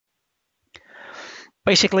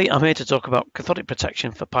Basically, I'm here to talk about cathodic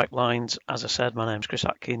protection for pipelines. As I said, my name's Chris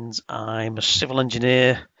Atkins. I'm a civil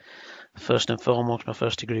engineer. First and foremost, my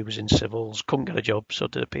first degree was in civils. Couldn't get a job, so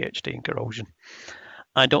did a PhD in corrosion.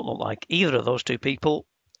 I don't look like either of those two people.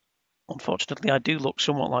 Unfortunately, I do look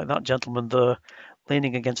somewhat like that gentleman there,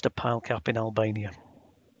 leaning against a pile cap in Albania.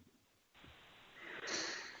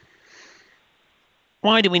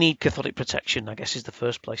 Why do we need cathodic protection, I guess, is the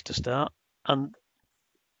first place to start. And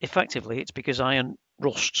effectively, it's because iron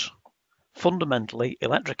rusts. Fundamentally,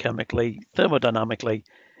 electrochemically, thermodynamically,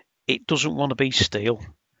 it doesn't want to be steel.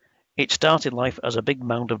 It started life as a big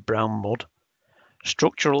mound of brown mud.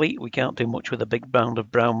 Structurally, we can't do much with a big mound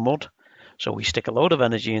of brown mud, so we stick a load of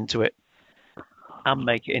energy into it and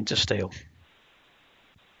make it into steel.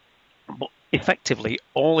 But effectively,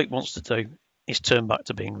 all it wants to do is turn back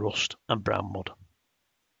to being rust and brown mud.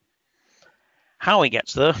 How it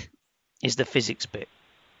gets there is the physics bit,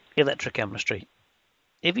 electrochemistry.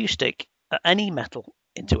 If you stick any metal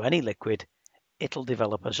into any liquid, it'll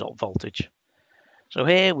develop a salt voltage. So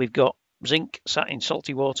here we've got zinc sat in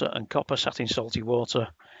salty water and copper sat in salty water.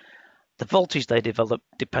 The voltage they develop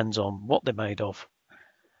depends on what they're made of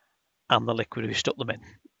and the liquid we stuck them in.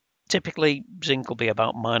 Typically, zinc will be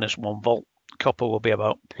about -1 volt, copper will be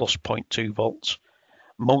about plus 0.2 volts.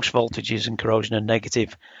 Most voltages in corrosion are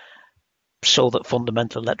negative, so that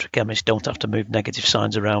fundamental electrochemists don't have to move negative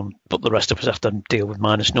signs around, but the rest of us have to deal with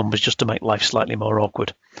minus numbers just to make life slightly more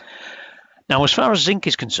awkward. Now, as far as zinc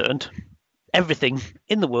is concerned, everything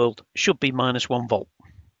in the world should be -1 volt.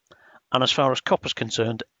 And as far as copper's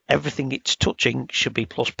concerned, everything it's touching should be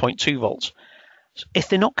plus 0.2 volts. So if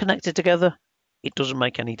they're not connected together, it doesn't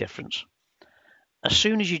make any difference. As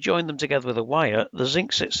soon as you join them together with a wire, the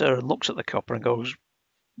zinc sits there and looks at the copper and goes,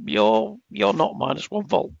 you're not -1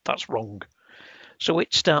 volt, that's wrong. So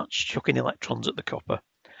it starts chucking electrons at the copper.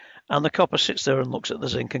 And the copper sits there and looks at the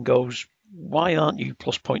zinc and goes, why aren't you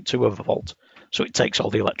plus 0.2 of a volt? So it takes all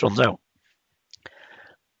the electrons out.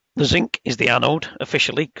 The zinc is the anode,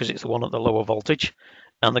 officially, because it's the one at the lower voltage,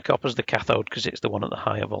 and the copper's the cathode, because it's the one at the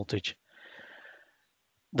higher voltage.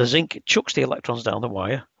 The zinc chucks the electrons down the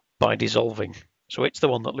wire by dissolving, so it's the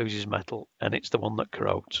one that loses metal, and it's the one that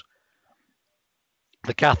corrodes.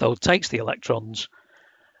 The cathode takes the electrons,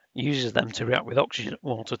 uses them to react with oxygen and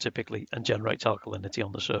water typically, and generates alkalinity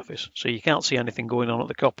on the surface. So you can't see anything going on at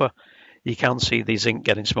the copper. You can see the zinc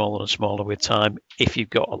getting smaller and smaller with time. If you've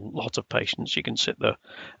got a lot of patience, you can sit there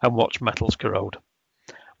and watch metals corrode.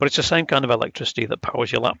 But it's the same kind of electricity that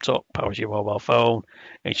powers your laptop, powers your mobile phone.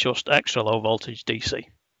 It's just extra low voltage DC.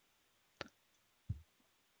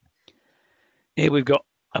 Here we've got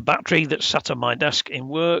a battery that's sat on my desk in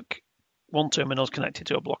work. One terminal is connected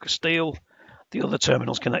to a block of steel. The other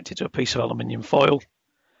terminal is connected to a piece of aluminium foil.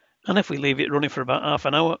 And if we leave it running for about half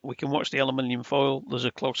an hour, we can watch the aluminium foil. There's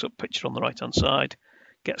a close-up picture on the right-hand side.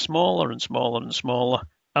 Get smaller and smaller and smaller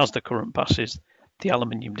as the current passes. The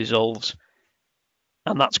aluminium dissolves,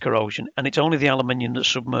 and that's corrosion. And it's only the aluminium that's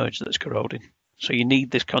submerged that's corroding. So you need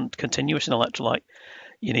this continuous in electrolyte.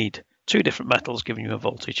 You need two different metals giving you a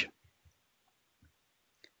voltage.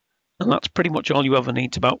 And that's pretty much all you ever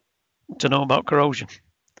need to know about corrosion.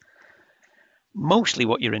 Mostly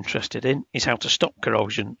what you're interested in is how to stop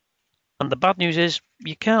corrosion. And the bad news is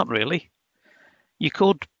you can't really. You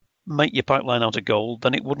could make your pipeline out of gold,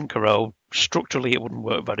 then it wouldn't corrode. Structurally, it wouldn't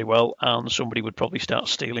work very well, and somebody would probably start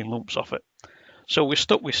stealing lumps off it. So we're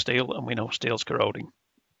stuck with steel, and we know steel's corroding.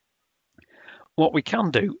 What we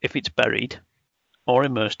can do, if it's buried or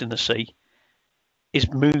immersed in the sea, is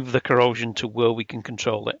move the corrosion to where we can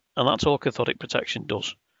control it. And that's all cathodic protection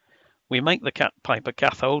does. We make the pipe a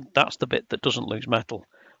cathode, that's the bit that doesn't lose metal,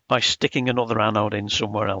 by sticking another anode in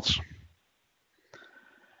somewhere else.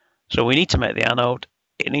 So we need to make the anode,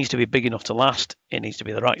 it needs to be big enough to last, it needs to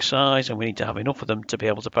be the right size, and we need to have enough of them to be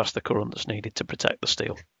able to pass the current that's needed to protect the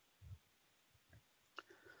steel.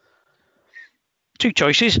 Two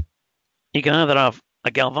choices. You can either have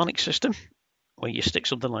a galvanic system, where you stick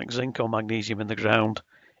something like zinc or magnesium in the ground,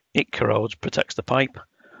 it corrodes, protects the pipe,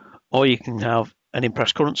 or you can have an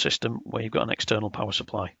impressed current system where you've got an external power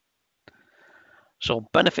supply. So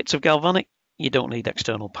benefits of galvanic, you don't need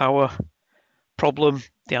external power. Problem,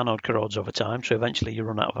 the anode corrodes over time, so eventually you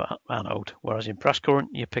run out of anode, whereas in impressed current,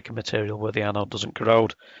 you pick a material where the anode doesn't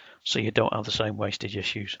corrode, so you don't have the same wastage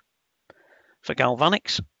issues. For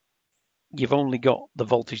galvanics, you've only got the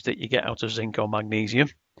voltage that you get out of zinc or magnesium.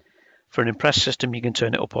 For an impressed system, you can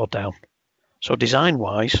turn it up or down. So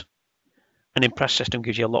design-wise, an impressed system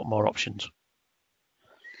gives you a lot more options.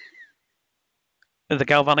 With the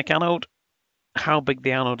galvanic anode, how big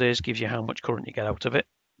the anode is gives you how much current you get out of it.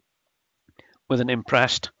 With an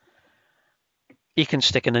impressed, You can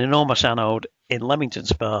stick an enormous anode in Leamington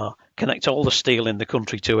Spa, connect all the steel in the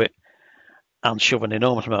country to it, and shove an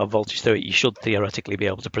enormous amount of voltage through it. You should theoretically be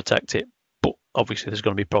able to protect it, but obviously there's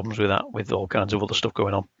going to be problems with that, with all kinds of other stuff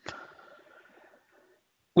going on.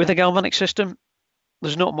 With a galvanic system,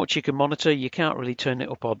 there's not much you can monitor. You can't really turn it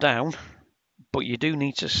up or down, but you do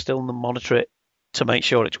need to still monitor it to make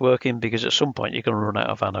sure it's working, because at some point you're going to run out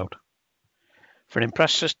of anode. For an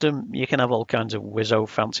impress system, you can have all kinds of whizzo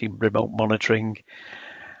fancy remote monitoring.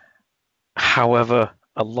 However,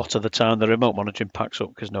 a lot of the time the remote monitoring packs up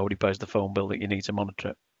because nobody pays the phone bill that you need to monitor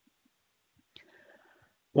it.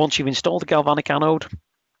 Once you've installed the galvanic anode,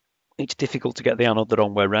 it's difficult to get the anode the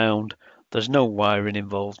wrong way round. There's no wiring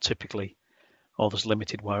involved typically, or there's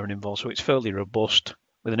limited wiring involved, so it's fairly robust.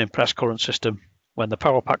 With an impressed current system, when the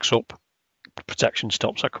power packs up, protection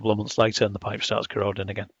stops a couple of months later and the pipe starts corroding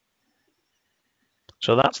again.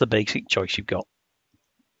 So that's the basic choice you've got.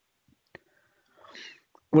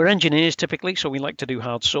 We're engineers typically, so we like to do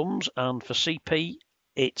hard sums, and for CP,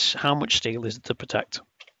 it's how much steel is to protect.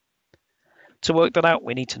 To work that out,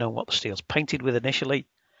 we need to know what the steel's painted with initially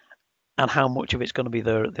and how much of it's going to be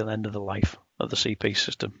there at the end of the life of the CP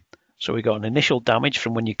system. So we got an initial damage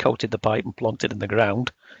from when you coated the pipe and plonked it in the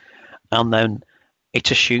ground, and then it's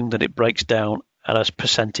assumed that it breaks down at a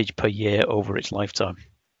percentage per year over its lifetime.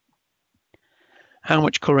 How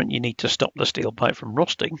much current you need to stop the steel pipe from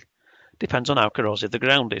rusting depends on how corrosive the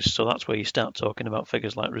ground is, so that's where you start talking about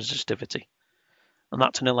figures like resistivity. And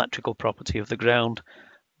that's an electrical property of the ground,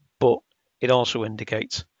 but it also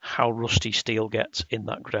indicates how rusty steel gets in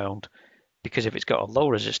that ground, because if it's got a low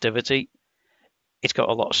resistivity, it's got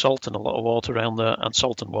a lot of salt and a lot of water around there, and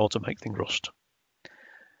salt and water make things rust.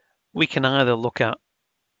 We can either look at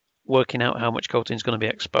working out how much coating is going to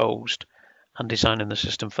be exposed and designing the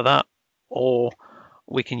system for that, or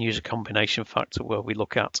we can use a combination factor where we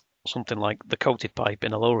look at something like the coated pipe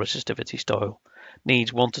in a low resistivity style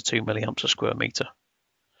needs 1 to 2 milliamps a square meter.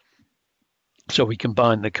 So we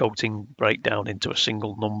combine the coating breakdown into a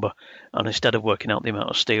single number, and instead of working out the amount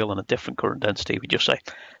of steel and a different current density, we just say,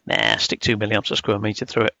 nah, stick 2 milliamps a square meter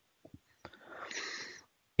through it.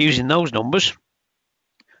 Using those numbers,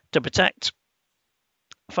 to protect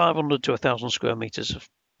 500 to 1,000 square meters of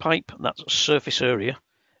pipe, that's surface area,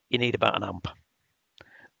 you need about an amp.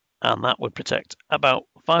 And that would protect about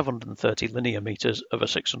 530 linear meters of a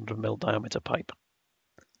 600 mil diameter pipe.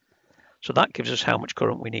 So that gives us how much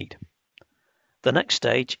current we need. The next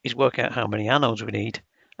stage is work out how many anodes we need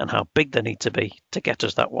and how big they need to be to get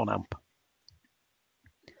us that 1 amp.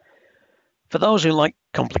 For those who like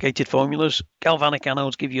complicated formulas, galvanic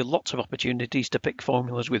anodes give you lots of opportunities to pick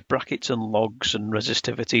formulas with brackets and logs and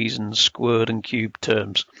resistivities and squared and cubed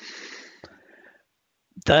terms.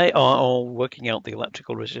 They are all working out the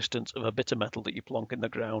electrical resistance of a bit of metal that you plonk in the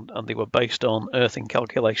ground, and they were based on earthing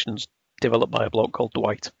calculations developed by a bloke called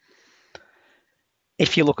Dwight.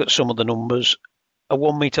 If you look at some of the numbers, a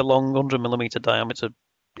 1 meter long, 100 millimeter diameter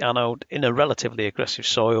anode in a relatively aggressive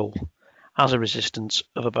soil has a resistance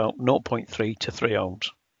of about 0.3 to 3 ohms.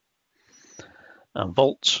 And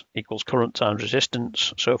volts equals current times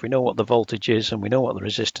resistance. So if we know what the voltage is and we know what the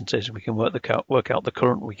resistance is, we can work out the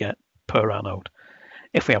current we get per anode.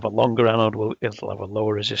 If we have a longer anode, it'll have a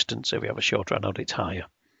lower resistance. If we have a shorter anode, it's higher.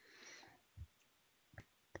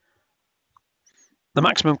 The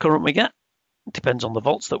maximum current we get depends on the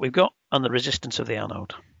volts that we've got and the resistance of the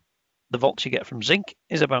anode. The volts you get from zinc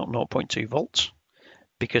is about 0.2 volts,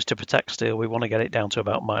 because to protect steel, we want to get it down to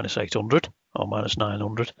about minus 800 or minus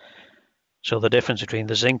 900. So the difference between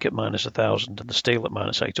the zinc at minus 1000 and the steel at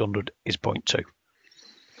minus 800 is 0.2.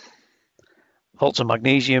 Volts of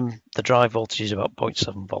magnesium, the drive voltage is about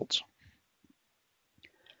 0.7 volts.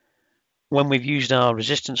 When we've used our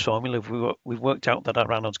resistance formula, we've worked out that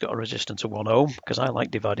our anode's got a resistance of 1 ohm, because I like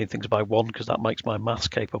dividing things by 1 because that makes my maths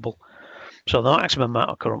capable. So the maximum amount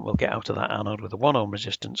of current we'll get out of that anode with a 1 ohm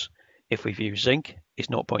resistance, if we've used zinc, is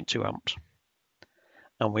 0.2 amps.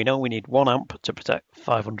 And we know we need 1 amp to protect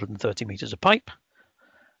 530 meters of pipe,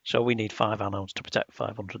 so we need 5 anodes to protect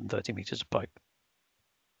 530 meters of pipe.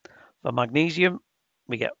 For magnesium,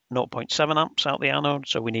 we get 0.7 amps out the anode,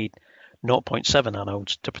 so we need 0.7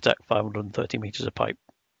 anodes to protect 530 meters of pipe.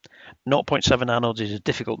 0.7 anodes is a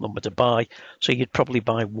difficult number to buy, so you'd probably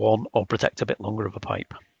buy 1 or protect a bit longer of a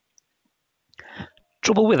pipe.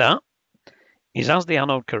 Trouble with that is as the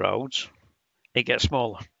anode corrodes, it gets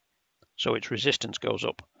smaller, so its resistance goes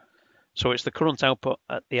up. So it's the current output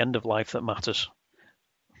at the end of life that matters,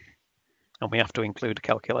 and we have to include a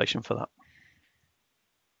calculation for that.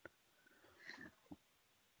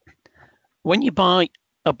 When you buy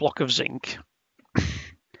a block of zinc,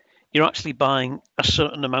 you're actually buying a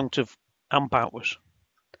certain amount of amp hours.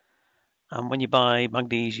 And when you buy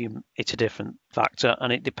magnesium, it's a different factor,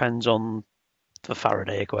 and it depends on the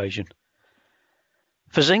Faraday equation.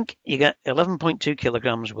 For zinc, you get 11.2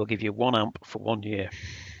 kilograms will give you 1 amp for 1 year.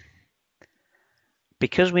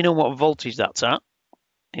 Because we know what voltage that's at,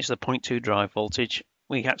 it's the 0.2 drive voltage,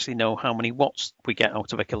 we actually know how many watts we get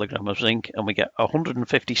out of a kilogram of zinc, and we get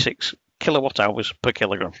 156 kilowatt hours per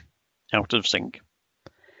kilogram out of zinc.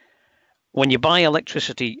 When you buy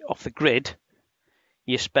electricity off the grid,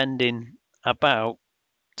 you're spending about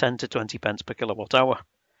 10 to 20 pence per kilowatt hour.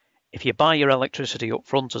 If you buy your electricity up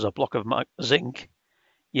front as a block of zinc,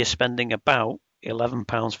 you're spending about £11,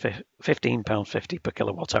 £15.50 per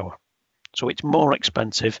kilowatt hour. So it's more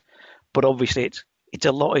expensive, but obviously it's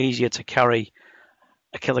a lot easier to carry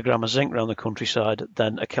a kilogram of zinc around the countryside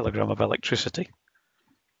than a kilogram of electricity.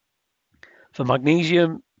 For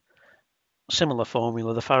magnesium, similar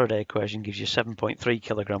formula, the Faraday equation gives you 7.3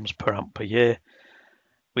 kilograms per amp per year,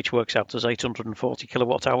 which works out as 840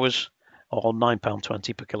 kilowatt hours or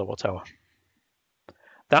 £9.20 per kilowatt hour.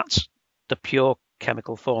 That's the pure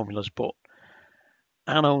chemical formulas, but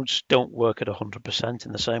anodes don't work at 100%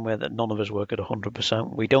 in the same way that none of us work at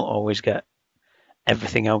 100%. We don't always get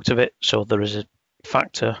everything out of it, so there is a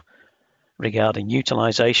factor regarding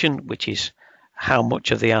utilization, which is how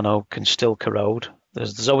much of the anode can still corrode.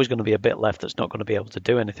 There's always going to be a bit left that's not going to be able to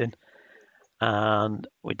do anything, and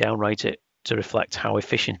we downrate it to reflect how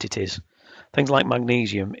efficient it is. Things like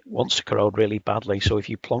magnesium, it wants to corrode really badly, so if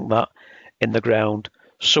you plonk that in the ground,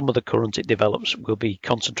 some of the current it develops will be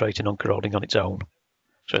concentrating on corroding on its own.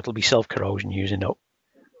 So it'll be self-corrosion using up.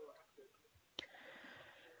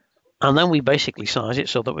 And then we basically size it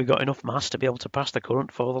so that we've got enough mass to be able to pass the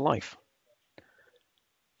current for the life.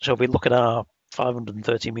 So if we look at our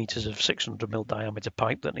 530 meters of 600 mil diameter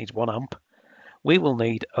pipe that needs 1 amp, we will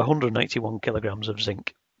need 181 kilograms of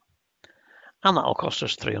zinc. And that'll cost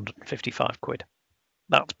us 355 quid.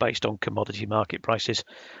 That's based on commodity market prices.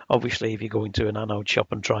 Obviously, if you go into an anode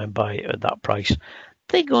shop and try and buy it at that price,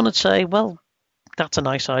 they're going to say, well, that's a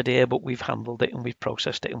nice idea, but we've handled it and we've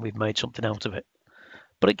processed it and we've made something out of it.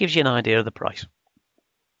 But it gives you an idea of the price.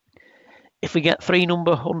 If we get 3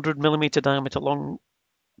 number 100 millimeter diameter long,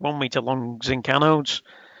 1 meter long zinc anodes,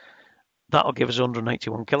 that'll give us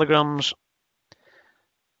 181 kilograms.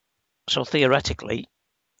 So theoretically,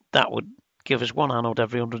 that would give us 1 anode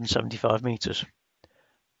every 175 meters.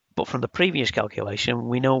 But from the previous calculation,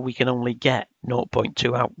 we know we can only get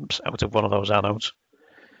 0.2 amps out of one of those anodes.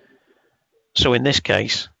 So in this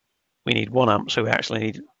case, we need 1 amp, so we actually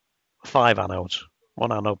need 5 anodes,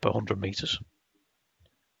 1 anode per 100 meters.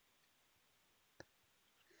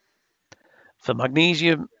 For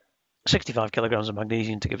magnesium, 65 kilograms of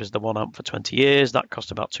magnesium to give us the 1 amp for 20 years. That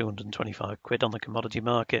cost about 225 quid on the commodity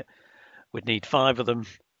market. We'd need 5 of them.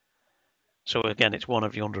 So again, it's 1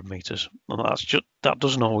 every 100 meters. And that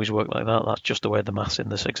doesn't always work like that. That's just the way the mass in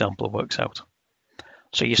this example works out.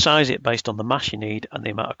 So you size it based on the mass you need and the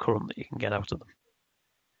amount of current that you can get out of them.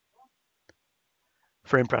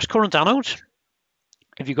 For impressed current anodes,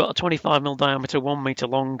 if you've got a 25 mil diameter, 1 meter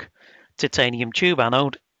long titanium tube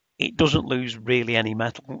anode, it doesn't lose really any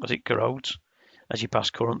metal as it corrodes as you pass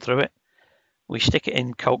current through it. We stick it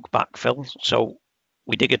in coke backfill, so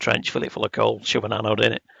we dig a trench, fill it full of coal, shove an anode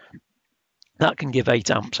in it. That can give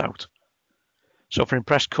 8 amps out. So for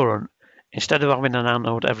impressed current, instead of having an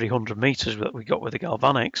anode every 100 meters that we got with the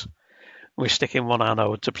galvanics, we're sticking 1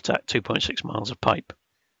 anode to protect 2.6 miles of pipe.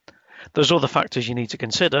 There's other factors you need to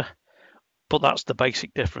consider, but that's the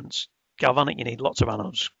basic difference. Galvanic, you need lots of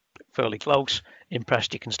anodes fairly close.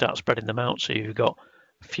 Impressed, you can start spreading them out, so you've got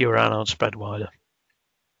fewer anodes spread wider.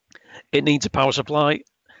 It needs a power supply.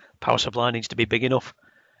 Power supply needs to be big enough,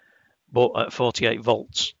 but at 48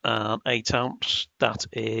 volts and 8 amps, that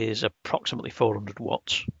is approximately 400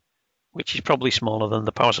 watts, which is probably smaller than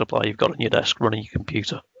the power supply you've got on your desk running your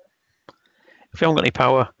computer. If you haven't got any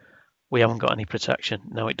power, we haven't got any protection.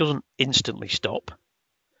 Now, it doesn't instantly stop,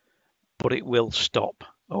 but it will stop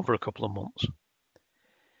over a couple of months.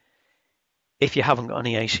 If you haven't got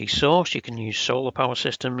any AC source, you can use solar power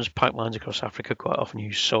systems. Pipelines across Africa quite often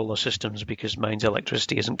use solar systems because mains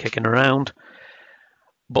electricity isn't kicking around.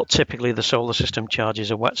 But typically the solar system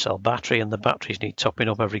charges a wet cell battery, and the batteries need topping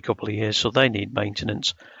up every couple of years, so they need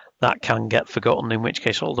maintenance. That can get forgotten, in which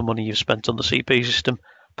case all the money you've spent on the CP system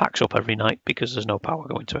packs up every night because there's no power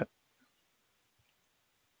going to it.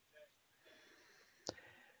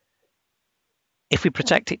 If we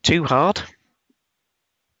protect it too hard,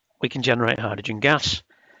 we can generate hydrogen gas.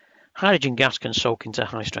 Hydrogen gas can soak into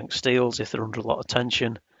high-strength steels if they're under a lot of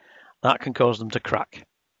tension. That can cause them to crack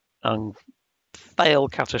and fail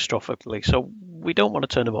catastrophically. So we don't want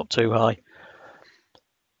to turn them up too high.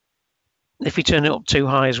 If we turn it up too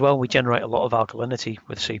high as well, we generate a lot of alkalinity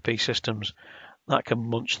with CP systems. That can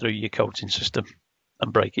munch through your coating system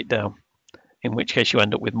and break it down, in which case you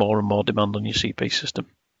end up with more and more demand on your CP system.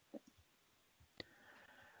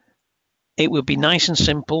 It would be nice and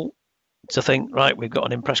simple to think, right, we've got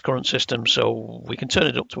an impressed current system, so we can turn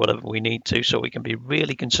it up to whatever we need to, so we can be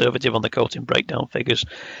really conservative on the coating breakdown figures,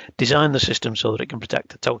 design the system so that it can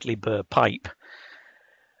protect a totally bare pipe.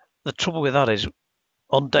 The trouble with that is,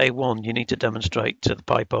 on day one, you need to demonstrate to the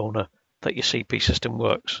pipe owner that your CP system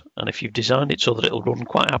works. And if you've designed it so that it'll run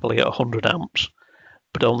quite happily at 100 amps,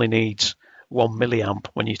 but only needs 1 milliamp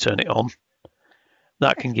when you turn it on,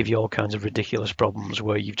 that can give you all kinds of ridiculous problems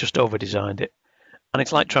where you've just over-designed it. And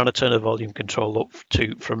it's like trying to turn a volume control up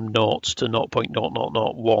from 0 to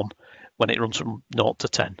 0.0001 when it runs from 0 to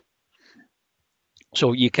 10.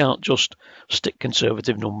 So you can't just stick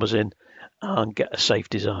conservative numbers in and get a safe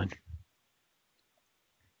design.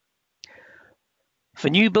 For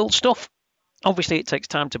new build stuff, obviously it takes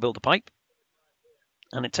time to build a pipe,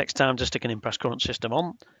 and it takes time to stick an impressed current system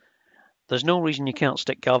on. There's no reason you can't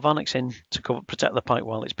stick galvanics in to protect the pipe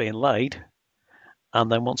while it's being laid, and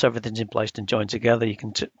then once everything's in place and joined together, you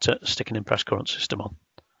can stick an impressed current system on.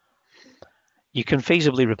 You can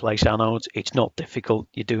feasibly replace anodes. It's not difficult.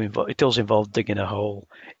 It does involve digging a hole.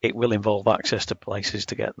 It will involve access to places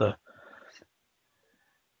to get there,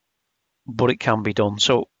 but it can be done.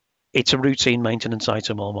 So it's a routine maintenance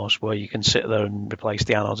item almost, where you can sit there and replace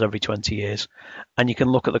the anodes every 20 years. And you can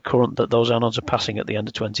look at the current that those anodes are passing at the end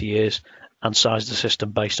of 20 years and size the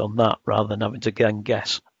system based on that, rather than having to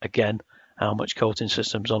guess again how much coating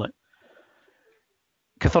system's on it.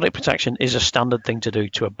 Cathodic protection is a standard thing to do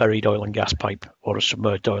to a buried oil and gas pipe or a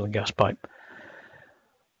submerged oil and gas pipe.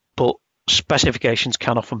 But specifications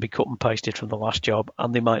can often be cut and pasted from the last job,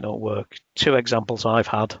 and they might not work. 2 examples I've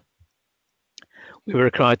had. We were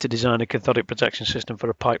required to design a cathodic protection system for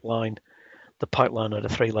a pipeline. The pipeline had a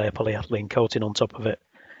 3-layer polyethylene coating on top of it.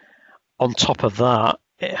 On top of that,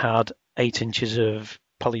 it had 8 inches of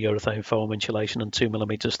polyurethane foam insulation and 2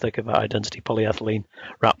 millimeters thick of high-density polyethylene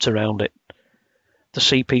wrapped around it. The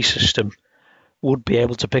CP system would be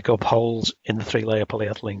able to pick up holes in the 3-layer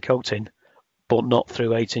polyethylene coating, but not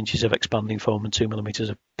through 8 inches of expanding foam and 2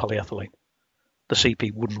 millimeters of polyethylene. The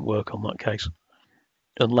CP wouldn't work on that case,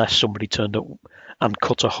 unless somebody turned up and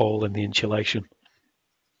cut a hole in the insulation.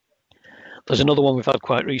 There's another one we've had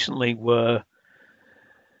quite recently where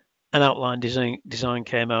an outline design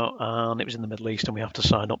came out, and it was in the Middle East, and we have to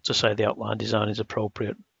sign up to say the outline design is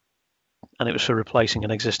appropriate. And it was for replacing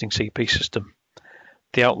an existing CP system.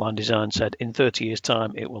 The outline design said in 30 years'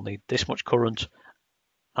 time it will need this much current,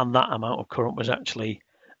 and that amount of current was actually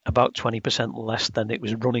about 20% less than it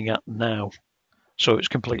was running at now. So it's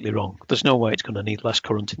completely wrong. There's no way it's going to need less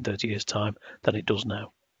current in 30 years' time than it does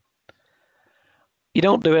now. You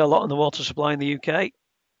don't do it a lot in the water supply in the UK.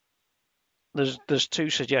 There's 2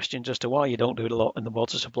 suggestions as to why you don't do it a lot in the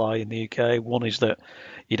water supply in the UK. One is that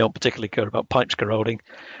you don't particularly care about pipes corroding.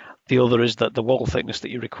 The other is that the wall thickness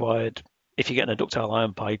that you required, if you're getting a ductile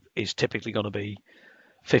iron pipe, is typically going to be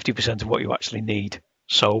 50% of what you actually need.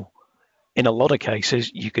 So in a lot of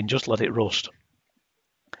cases, you can just let it rust.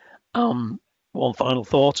 One final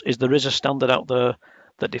thought is there is a standard out there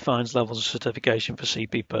that defines levels of certification for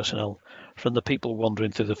CP personnel, from the people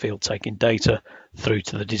wandering through the field taking data through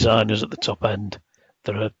to the designers at the top end.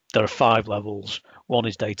 There are 5 levels. 1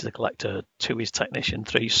 is data collector, 2 is technician,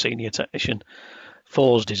 3 is senior technician,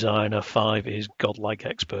 4 is designer, 5 is godlike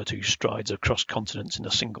expert who strides across continents in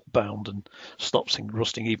a single bound and stops things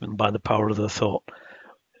rusting even by the power of their thought.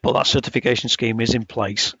 But that certification scheme is in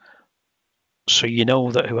place, so you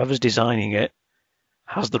know that whoever's designing it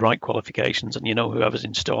has the right qualifications, and you know whoever's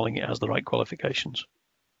installing it has the right qualifications.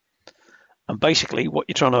 And basically what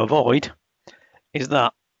you're trying to avoid is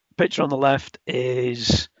that picture on the left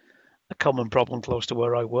is a common problem close to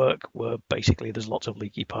where I work, where basically there's lots of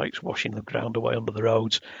leaky pipes washing the ground away under the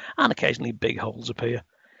roads, and occasionally big holes appear.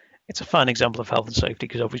 It's a fine example of health and safety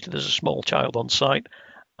because obviously there's a small child on site,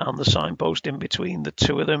 and the signpost in between the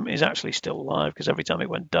 2 of them is actually still alive because every time it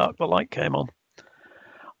went dark the light came on.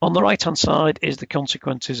 On the right hand side is the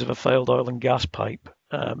consequences of a failed oil and gas pipe.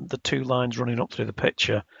 The 2 lines running up through the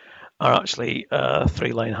picture are actually a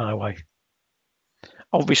 3-lane highway.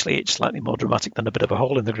 Obviously it's slightly more dramatic than a bit of a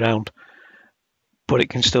hole in the ground, but it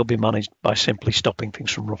can still be managed by simply stopping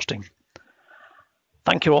things from rusting.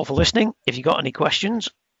 Thank you all for listening. If you've got any questions,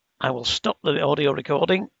 I will stop the audio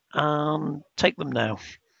recording and take them now.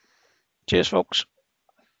 Cheers, folks.